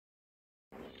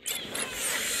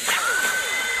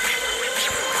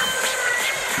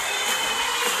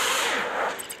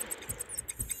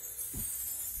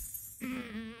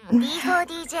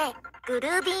D4DJ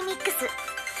Mix.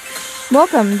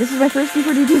 Welcome. This is my first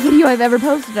D4DJ video I've ever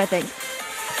posted, I think.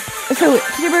 So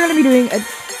today we're going to be doing a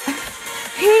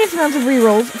heinous amounts of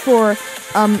rerolls for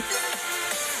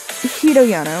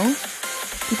Shidoyano,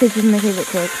 because she's my favorite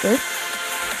character.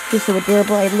 She's so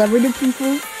adorable. I love her to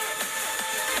pieces.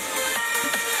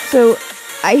 So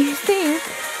I think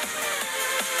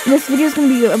this video is going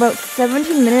to be about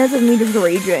 17 minutes of me just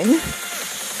raging.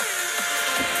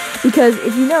 Because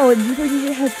if you know,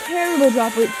 D4DJ has terrible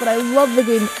drop rates, but I love the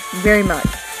game very much.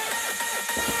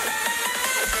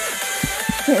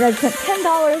 And I spent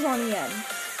 $10 on yen.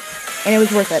 And it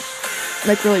was worth it.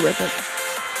 Like, really worth it.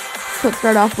 So let's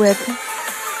start off with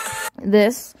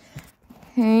this.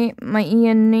 Okay, my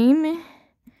yen name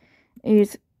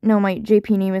is... No, my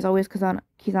JP name is always Kizana.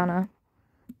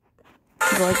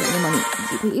 I like that name on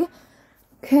JP.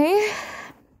 Okay.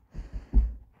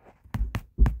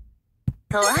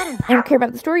 I don't care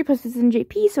about the story, plus it's in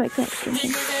JP, so I can't do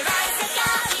anything.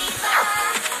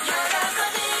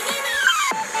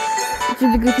 It's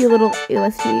just a goofy little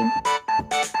OST.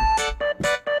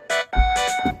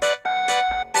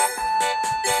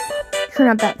 Turn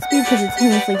up that speed because it's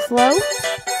heinously slow.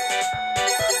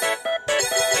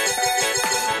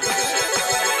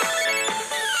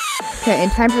 Okay,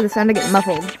 and time for the sound to get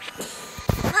muffled.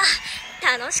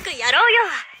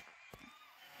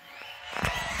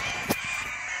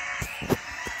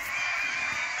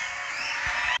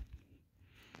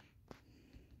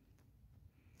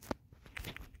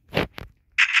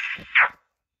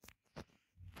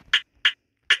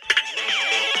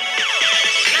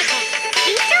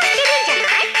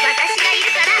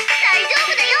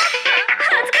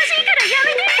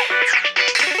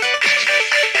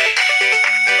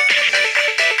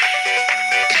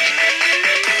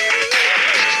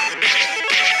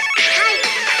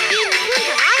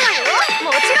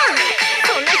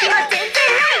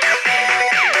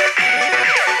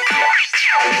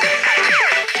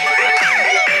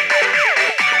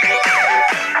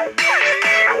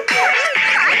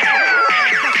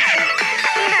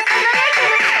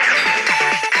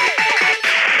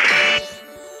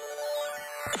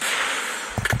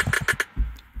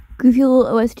 Goofy little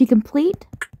OST complete.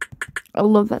 I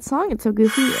love that song. It's so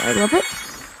goofy. I love it.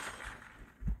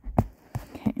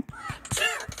 Okay.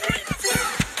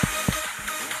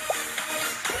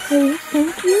 Okay,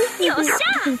 thank you for the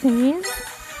thingies.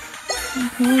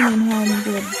 Okay, and then have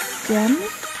the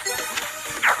gems.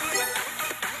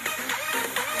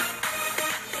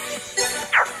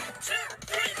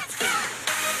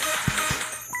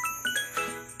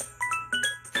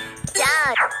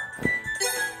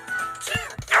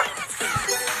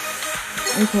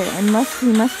 Okay, we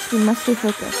must stay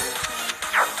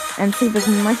focused. And save as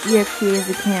much EXP as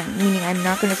we can, meaning I'm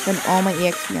not going to spend all my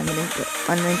EXP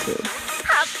on Rinku.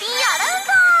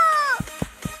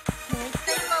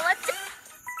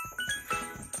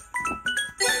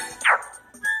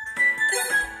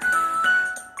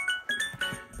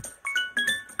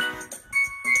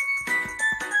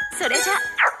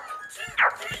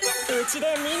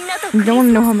 You don't want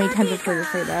to know how many times I've heard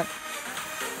her say that.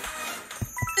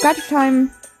 Gotcha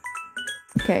time.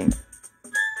 Okay.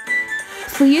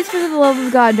 Please, for the love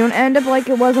of God, don't end up like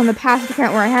it was on the past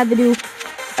account where I had to do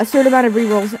a certain amount of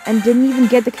rerolls and didn't even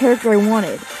get the character I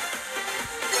wanted.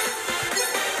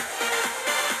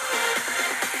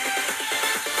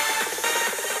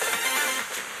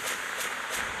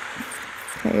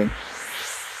 Okay.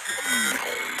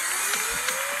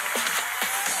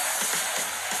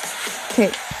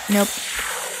 Okay, nope.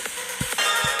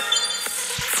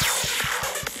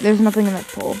 There's nothing in that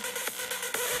pool.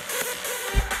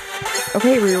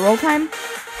 Okay, reroll time.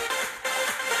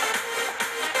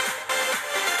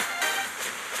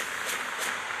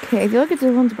 Okay, I feel like this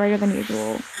one's brighter than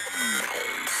usual.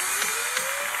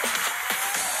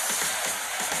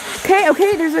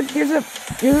 Okay, there's a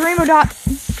rainbow dot.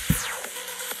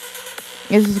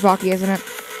 This is Baki, isn't it?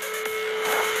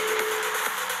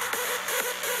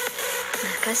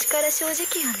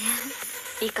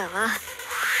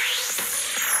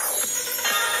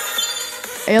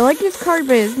 I like this card,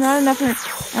 but it's not enough. I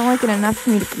don't like it enough for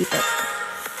me to keep it.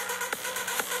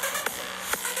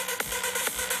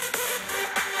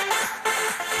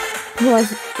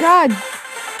 Plus, god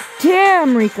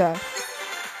damn, Rika.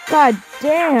 God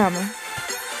damn.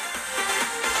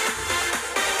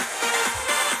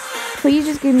 Please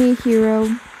just give me a hero.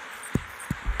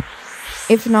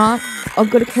 If not, I'll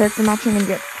go to character matching and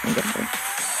get her.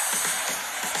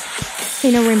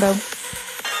 Okay, no rainbow.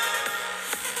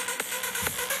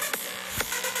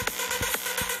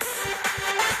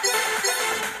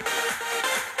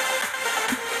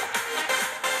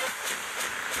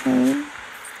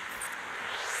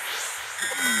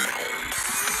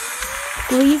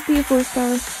 Please be a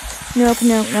 4-star. Nope,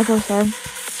 no 4-star.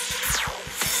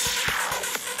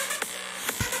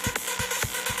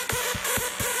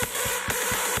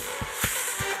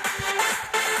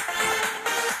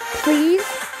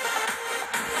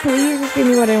 Please just give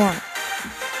me what I want.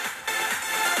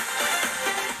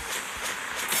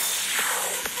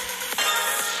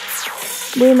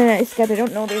 Wait a minute, I skipped. I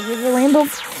don't know there's a rainbow. I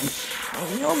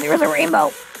know there was a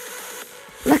rainbow.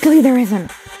 Luckily there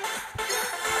isn't.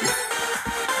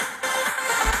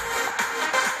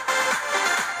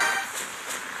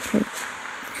 Okay.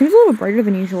 Seems a little brighter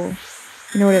than usual.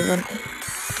 No, it isn't.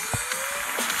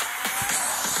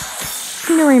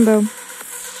 See the rainbow.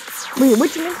 Wait,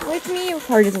 which Mew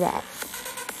card is that?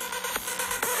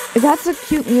 If that's a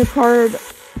cute Mew card.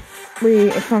 Wait,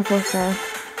 it's not 4-star.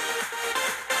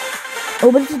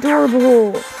 Oh, but it's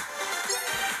adorable.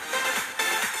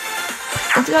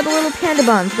 It's got the little panda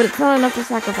buns, but it's not enough to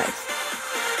sacrifice.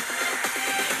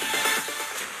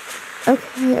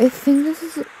 Okay, I think this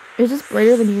is this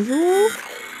brighter than usual?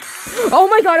 Oh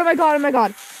my god, oh my god, oh my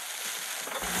god.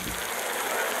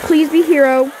 Please be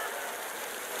hero.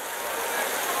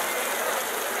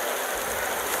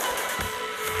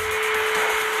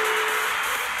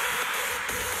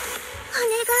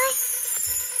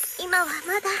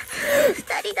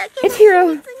 It's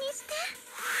hero.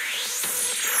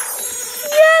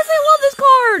 Yes, I love this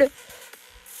card.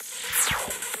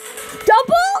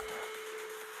 Double?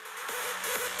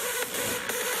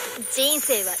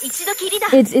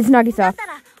 It's Nagisa.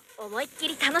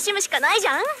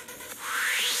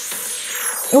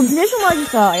 Oh, initial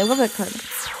Nagisa. I love that card.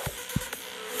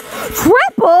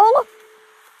 Triple?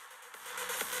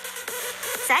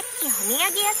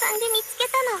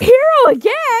 Hero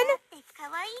again?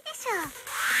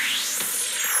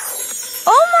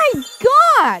 Oh my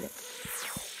god!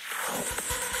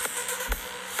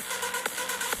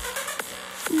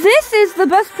 This is the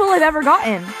best pull I've ever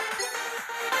gotten.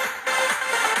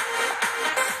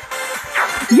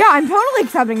 Yeah, I'm totally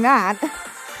accepting that.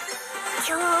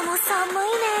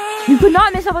 You could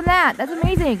not miss up on that. That's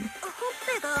amazing.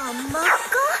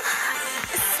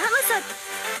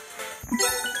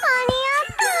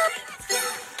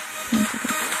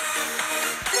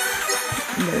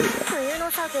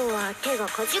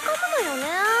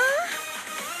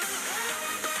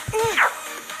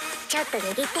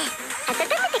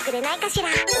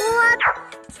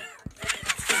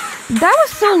 That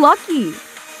was so lucky.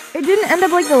 It didn't end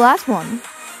up like the last one.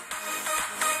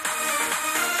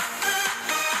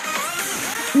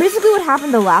 Basically what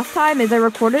happened the last time is I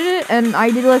recorded it and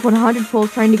I did like 100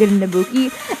 pulls trying to get an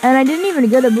Ibuki, and I didn't even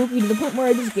get a Ibuki to the point where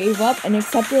I just gave up and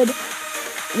accepted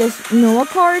this Noah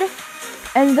card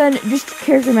and then just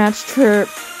character matched her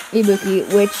Ibuki,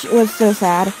 which was so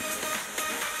sad.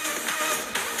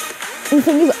 And the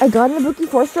thing is, I got an Ibuki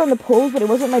 4-star on the pulls, but it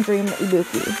wasn't my dream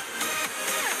Ibuki.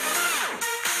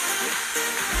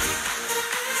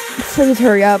 So just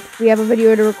hurry up. We have a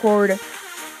video to record.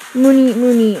 Mooney.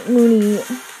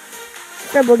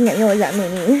 Stop looking at me like that,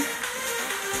 Mooney.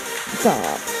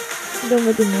 Stop. Don't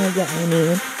look at me like that,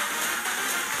 Mooney.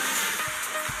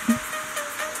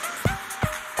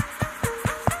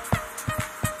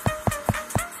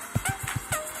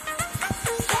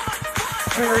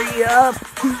 Hurry up.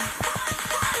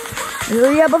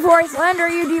 Hurry up before I slander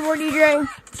you, D4DJ.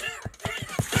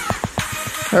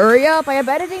 Hurry up, I have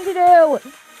editing to do.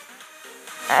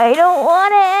 I don't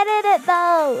want to edit it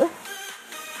though.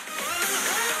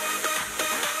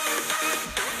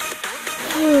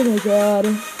 Oh my god.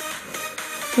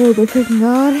 Oh my freaking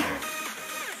god.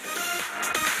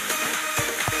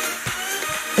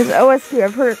 This OST,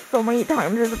 I've heard it so many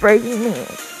times, it's breaking me.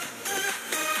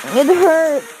 It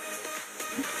hurts.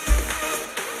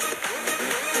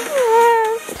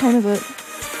 What time is it?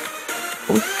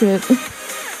 Oh shit.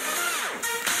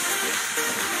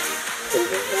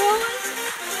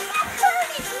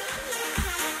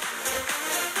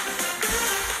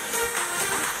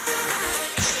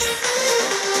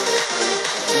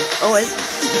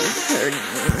 OST is hurting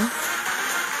me.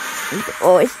 It's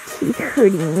OST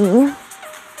hurting me.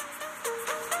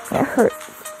 It hurts.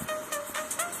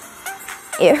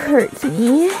 It hurts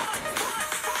me.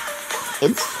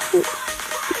 It's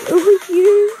over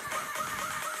here.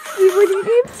 D4DJ,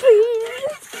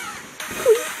 please.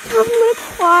 Please stop, I'm gonna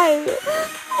cry.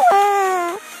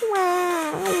 Wah,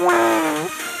 wah, wah.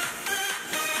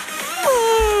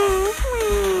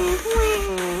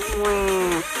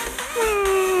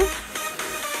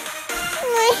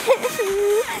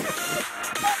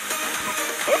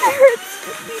 It hurts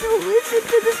for me to listen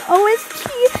to this OST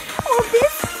while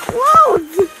this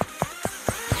close.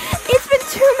 It's been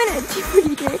 2 minutes,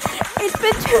 D4DJ. It's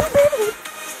been 2 minutes.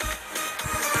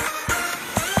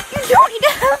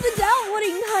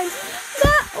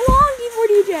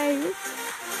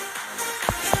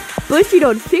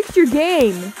 Bushido, fix your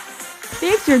game.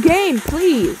 Fix your game,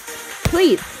 please.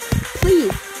 Please.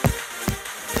 Please.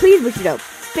 Please, Bushido.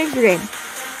 Fix your game.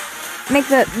 Make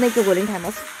the loading time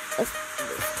less.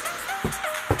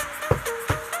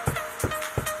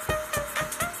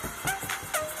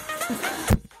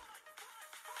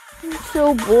 I'm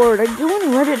so bored. I go on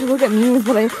Reddit to look at memes,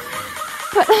 but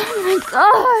oh my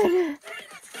god.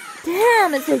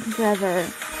 Damn, it's taking forever.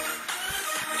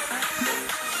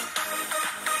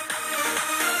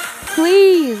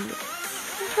 Please,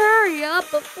 hurry up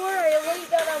before I lay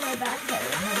down on my backpack.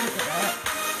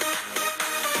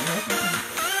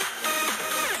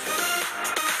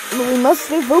 We must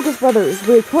stay focused, brothers.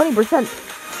 We have 20%.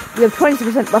 We have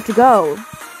 26% left to go.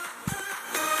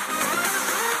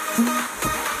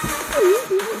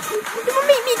 Don't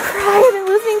make me cry. I've been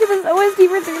listening to this OST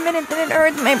for 3 minutes and it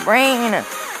hurts my brain.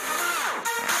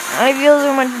 I feel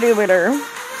so much stupider.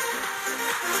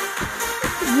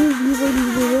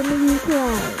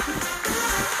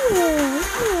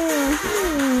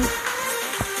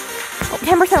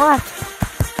 10% left.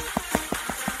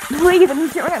 Please, I've been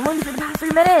staring at Mooney for the past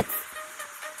 3 minutes.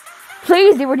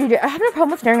 Please, D4DJ. I have no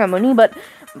problem with staring at Mooney, but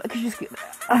she's cute.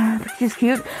 She's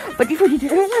cute. But D4DJ, I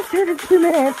don't want to stare at 2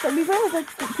 minutes. I'd be fine with like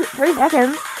 3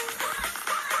 seconds.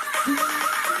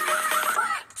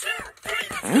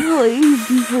 Please,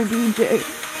 D4DJ.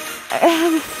 I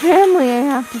have a family I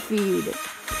have to feed.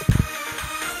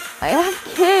 I have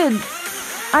kids.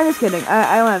 I'm just kidding.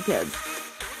 I don't have kids.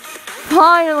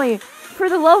 Finally, for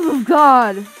the love of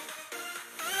God.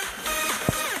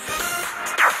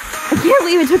 I can't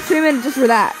believe it took 3 minutes just for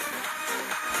that.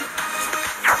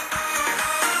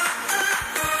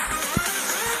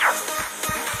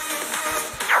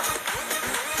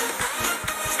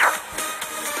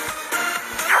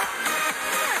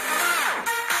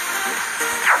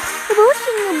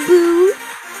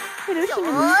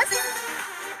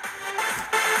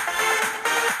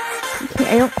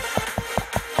 Okay,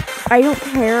 I don't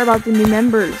care about the new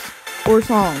members or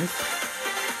songs.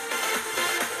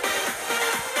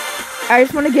 I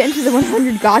just want to get into the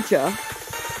 100 gacha.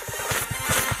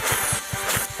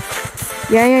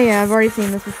 Yeah, I've already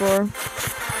seen this before.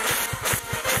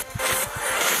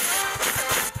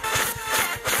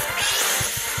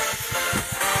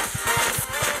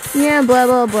 Yeah, blah,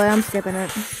 blah, blah, I'm skipping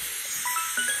it.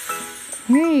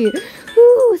 Hey,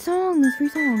 ooh, songs, free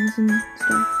songs and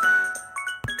stuff.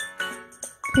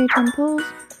 Okay, 10 pulls,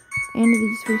 and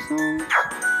these free songs.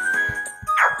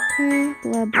 Okay,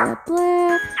 blah, blah,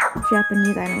 blah.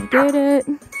 Japanese, I don't get it.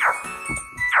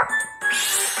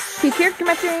 Okay, character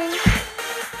matching.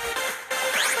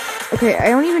 Okay, I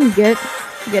don't even get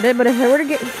it, but if I were to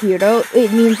get Hiro,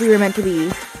 it means we were meant to be.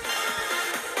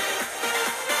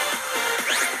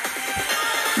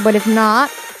 But if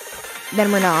not,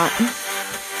 then we're not.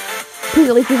 Please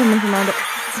at least do something from around it.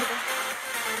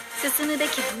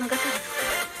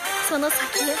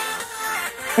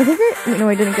 I think no,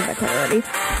 I didn't get that card already.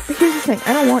 But here's the thing,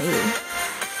 I don't want you.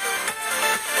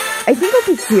 I think I'll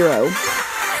take Hiro.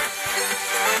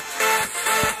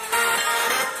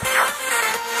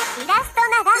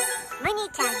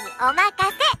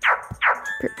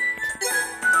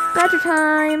 Gotcha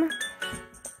time!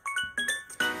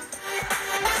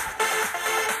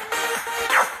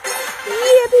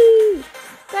 Yippee!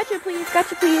 Gotcha please,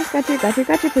 gotcha please,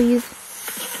 gotcha please.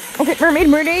 Okay,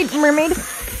 mermaid.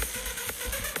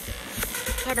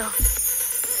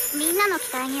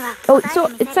 Oh, so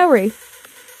it's Saori.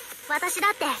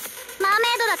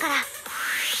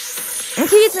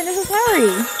 Okay, it's Saori.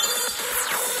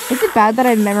 Is it bad that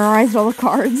I've memorized all the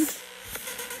cards?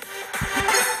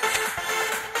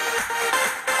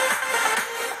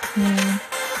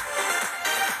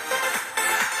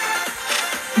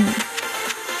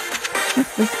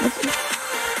 What's this?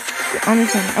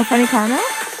 Oh, funny caramel?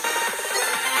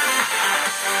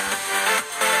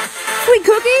 Sweet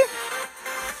cookie?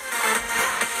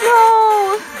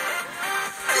 No!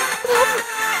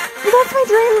 That's my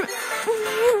dream.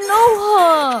 No!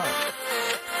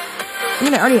 I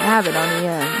mean, I already have it on the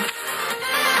end.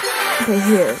 Okay,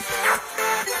 here.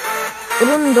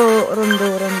 Rondo.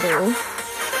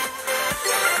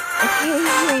 Okay,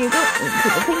 here you go.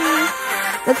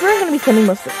 That's where I'm gonna be spending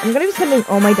most of it. I'm gonna be spending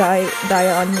all my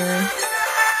Daya on here.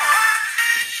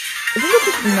 I think I'll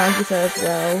take Nagisa as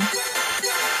well.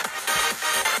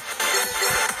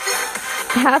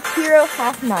 Half Hero,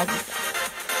 half Nagisa.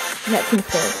 That seems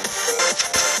fair.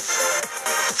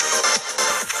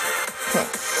 Okay.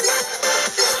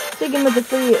 Begin with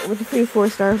the free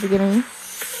 4-star beginning.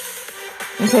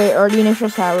 Okay, already initial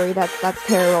salary. That's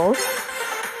terrible.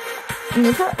 I mean,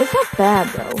 it's not bad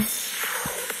though.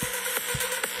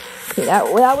 Okay, Okay,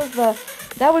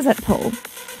 that was that pull.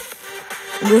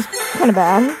 It was kind of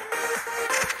bad.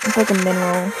 It's like a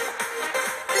mineral.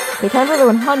 Okay, time for the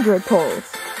 100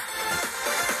 pulls.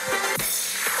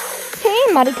 Hey,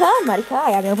 Marika,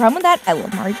 I have no problem with that. I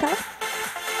love Marika.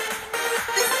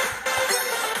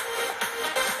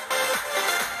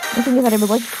 The thing is that I would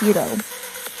like Hero.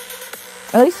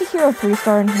 At least a Hero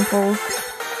 3-star and some pulls.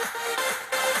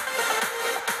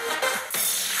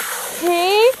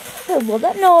 Okay, I love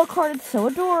that Noah card. It's so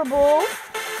adorable.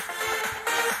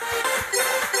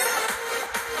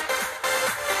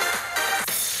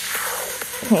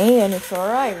 Okay, and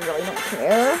Sora, I really don't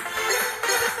care.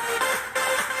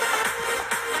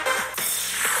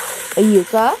 A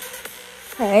Yuka.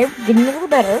 Okay, getting a little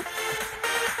better.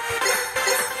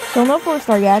 Still no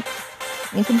 4-star yet.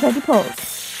 Need some 20 pulls.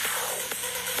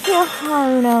 Okay,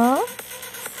 Haruna.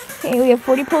 Okay, we have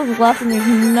 40 pulls left and there's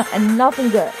nothing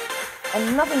good.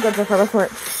 And nothing good so far before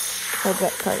I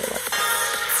get card away.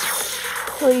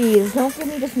 Please, don't give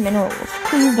me just minerals.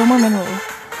 Please, no more minerals.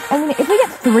 I mean, if we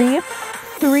get three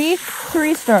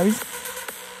stars.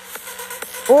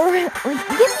 Or, like, give me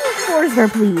a 4-star,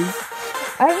 please.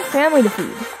 I have a family to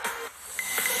feed.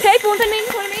 Okay, go on to main,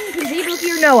 please. Ibuki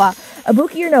or Noah.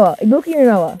 Ibuki or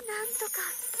Noah.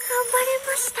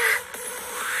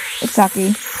 It's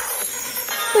Saki.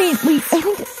 Wait, I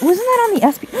think, wasn't that on the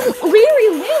SP?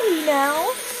 Really now?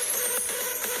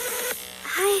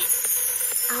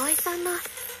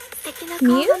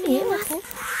 Mew, okay.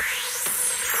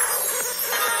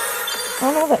 I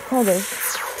don't know what that card is.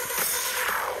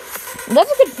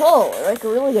 That's a good pull, like a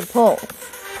really good pull.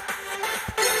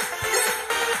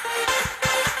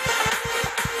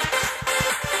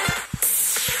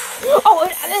 Oh, an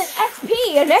SP!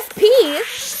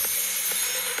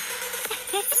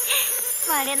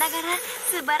 I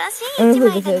don't know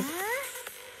who this is.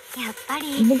 I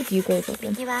think it's Yuka or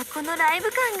something.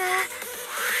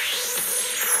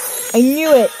 I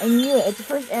knew it. It's the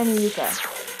first Annie Yuka.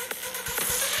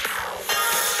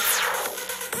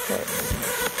 Okay.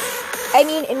 I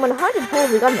mean, in 100 pulls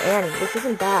we got an Annie, which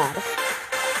isn't bad.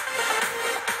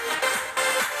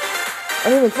 I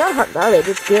mean, it's not hot garbage,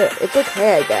 it's good. It's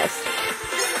okay, I guess.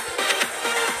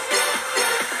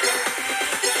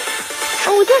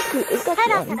 Oh, it's actually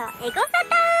fun.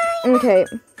 Okay.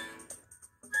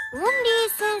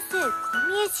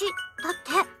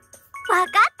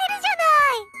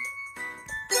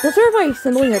 That's sort of like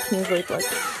assembling your teams really quick.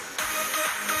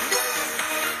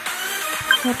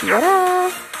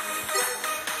 Capiota.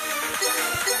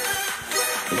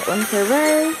 Get one for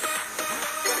Ray.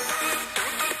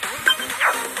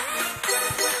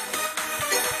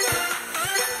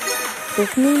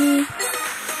 This me.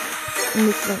 And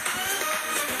this one.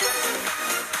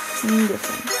 And this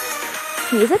one.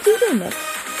 Hey, is that DJ Mix?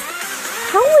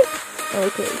 How would... Oh,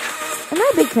 okay. I'm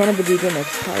not a big fan of the DJ Mix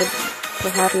card for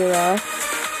Happy Raw.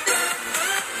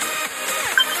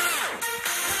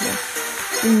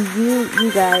 And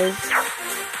you guys.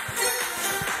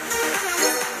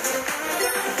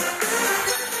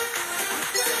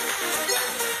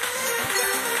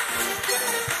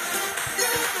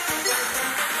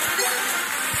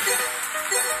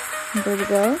 There we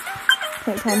go.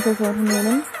 Okay, time for phone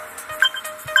remaining.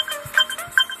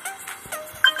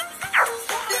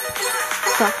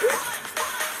 Saki?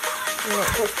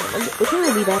 Which one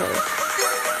would be better?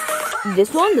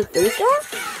 This one, the 3-star?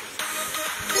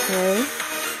 Okay.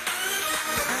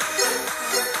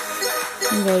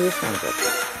 No, this one's good.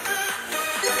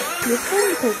 This one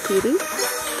because cutie.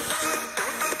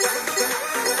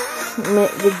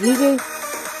 The DJ.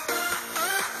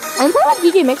 I'm talking about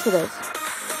DJ Mix for this.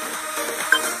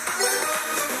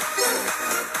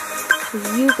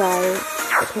 You guys.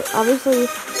 Okay, obviously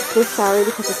this Sari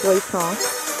because it's really strong.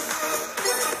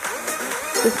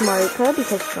 This Marika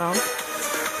because strong.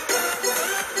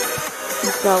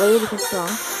 This Dolly because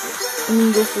strong. And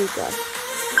then this Rika.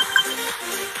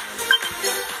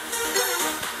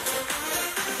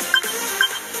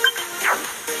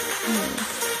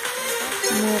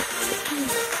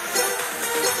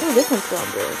 Oh, this one's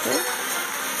stronger, okay?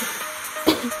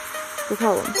 The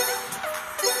problem.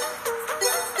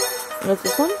 What's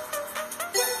this one?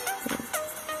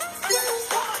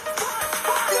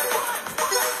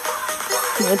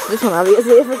 It's this one,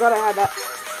 obviously. I forgot I had that.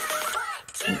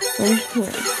 Okay.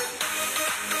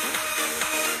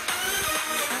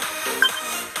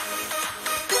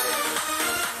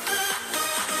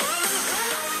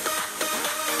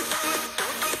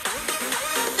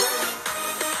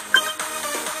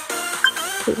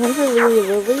 Okay, time for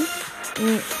Lily.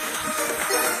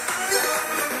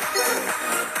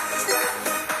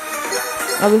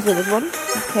 Obviously this one.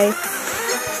 Okay.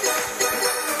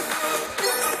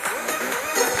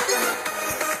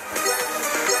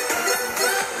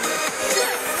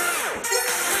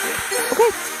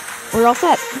 Okay, we're all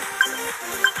set.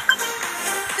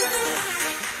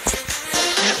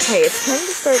 Okay, it's time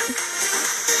to start.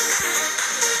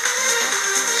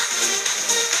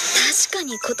 確か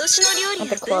に今年の料理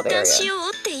は分担しよ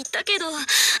うって言ったけど。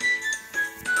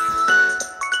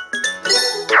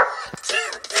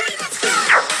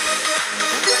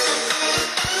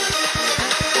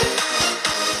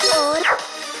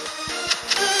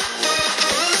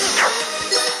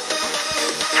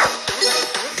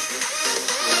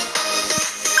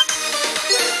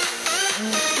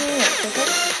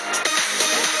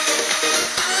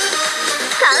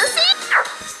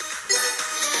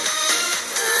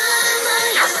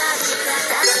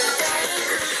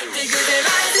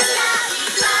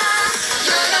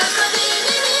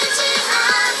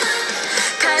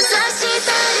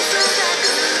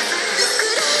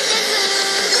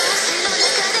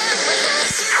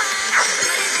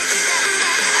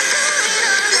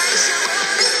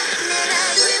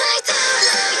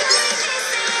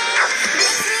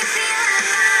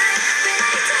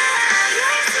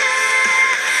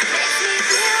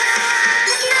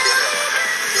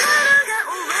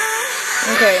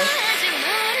Okay.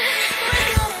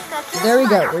 There we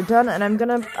go. We're done, and I'm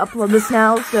gonna upload this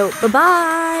now. So,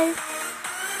 bye-bye!